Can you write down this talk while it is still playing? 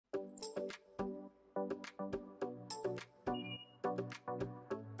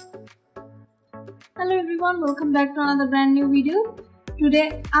Hello everyone, welcome back to another brand new video.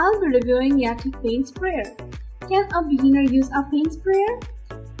 Today I'll be reviewing Yattich paint sprayer. Can a beginner use a paint sprayer?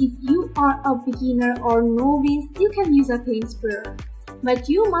 If you are a beginner or novice, you can use a paint sprayer. But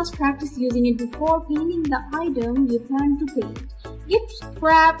you must practice using it before painting the item you plan to paint. Get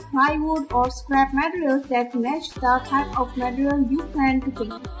scrap plywood or scrap materials that match the type of material you plan to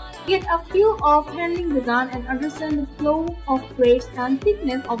paint. Get a feel of handling the gun and understand the flow of braids and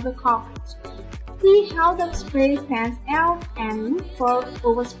thickness of the cartridge. See how the spray stands out and look for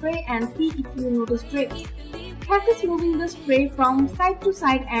overspray and see if you notice drips. Practice moving the spray from side to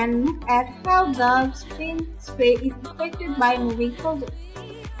side and look at how the spray is affected by moving closer.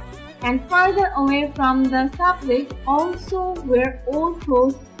 And further away from the subject, also wear old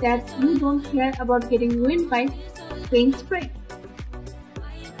clothes that you don't care about getting ruined by paint spray.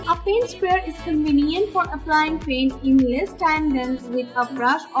 A paint sprayer is convenient for applying paint in less time than with a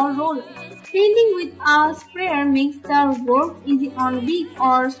brush or roller. Painting with a sprayer makes the work easy on big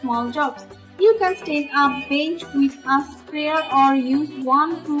or small jobs. You can stain a bench with a sprayer or use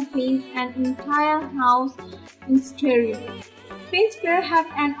one to paint an entire house exterior. Paint sprayers have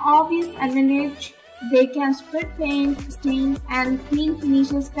an obvious advantage. They can spread paint, stains, and clean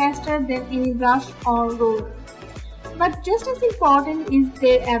finishes faster than any brush or roller. But just as important is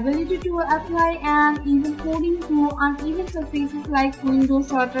their ability to apply an even coating to uneven surfaces like window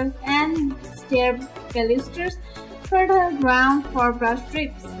shutters and stair balusters, fertile ground for brush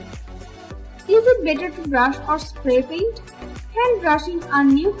drips. Is it better to brush or spray paint? Hand brushing a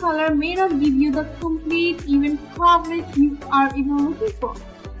new color may not give you the complete even coverage you are even looking for.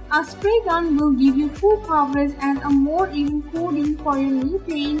 A spray gun will give you full coverage and a more even coating for your new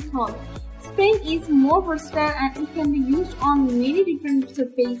paint color. Spraying is more versatile and it can be used on many different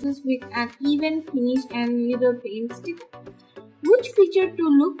surfaces with an even finish and little paint sticker. Which feature to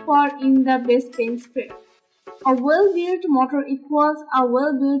look for in the best paint sprayer? A well-built motor equals a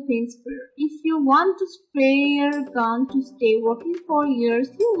well-built paint sprayer. If you want a sprayer gun to stay working for years,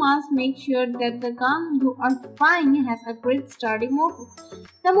 you must make sure that the gun you are buying has a great sturdy motor.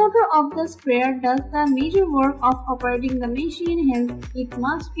 The motor of the sprayer does the major work of operating the machine, hence it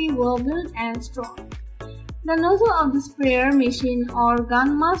must be well-built and strong. The nozzle of the sprayer machine or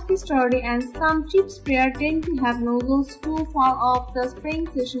gun must be sturdy, and some cheap sprayers tend to have nozzles to fall off the spraying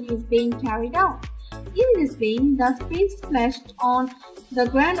session is being carried out. In this vein, the spray splashed on the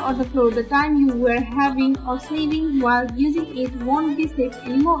ground or the floor the time you were having or saving while using it won't be safe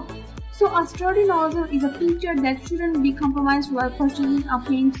anymore. So a sturdy nozzle is a feature that shouldn't be compromised while purchasing a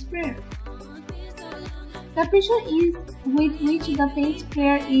paint sprayer. The pressure with which the paint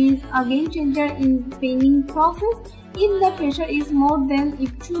sprayer is a game changer in the painting process. If the pressure is more than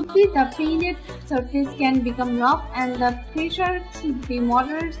it should be, the painted surface can become rough, and the pressure should be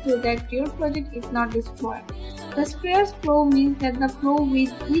moderate so that your project is not destroyed. The sprayer's flow means that the flow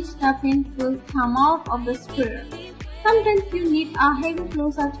with which the paint will come out of the sprayer. Sometimes you need a heavy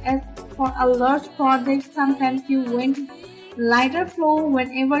flow such as for a large project. Sometimes you want lighter flow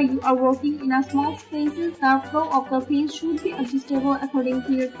whenever you are working in a small spaces. The flow of the paint should be adjustable according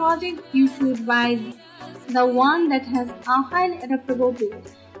to your project. You should buy the one that has a highly adaptable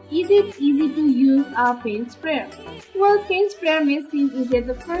build. Is it easy to use a paint sprayer? Well, paint sprayer may seem easy at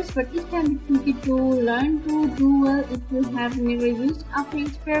the first, but it can be tricky to learn to do well. If you have never used a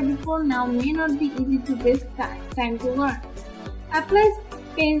paint sprayer before, now may not be easy to waste time to learn. Apply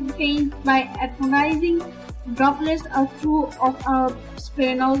paint by atomising droplets through of a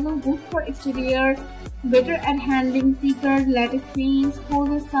spray nozzle, good for exterior, better at handling thicker latex paints,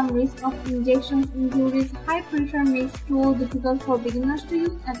 poses some risk of injections, injuries. High pressure makes tool difficult for beginners to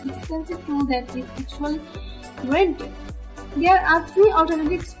use, an expensive tool that is actually rented. There are three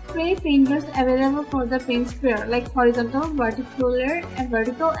alternative spray painters available for the paint sprayer, like horizontal, vertical,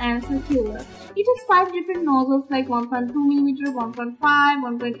 and circular. It has 5 different nozzles like 1.2 mm, 1.5,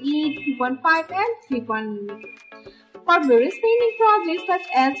 1.8, 2.5 and 3 mm. For various painting projects such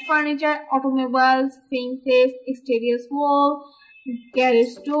as furniture, automobiles, fences, exterior wall,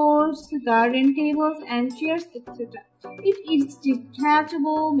 garage doors, garden tables, and chairs, etc. It is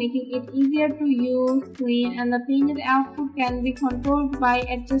detachable, making it easier to use, clean, and the painted output can be controlled by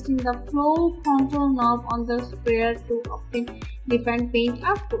adjusting the flow control knob on the sprayer to obtain different paint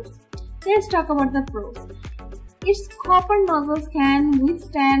outputs. Let's talk about the pros. Its copper nozzles can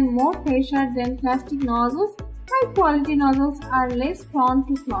withstand more pressure than plastic nozzles. High quality nozzles are less prone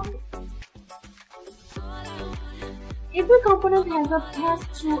to clogging. Every component has a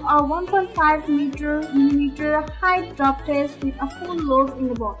pass-through a 1.5 mm height drop test with a full load in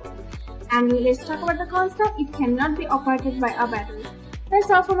the bottom. And let's talk about the cons. It cannot be operated by a battery. That's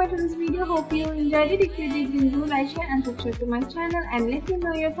all for my today's video. Hope you enjoyed it. If you did, then do like, share and subscribe to my channel and let me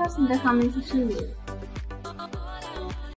know your thoughts in the comment section below.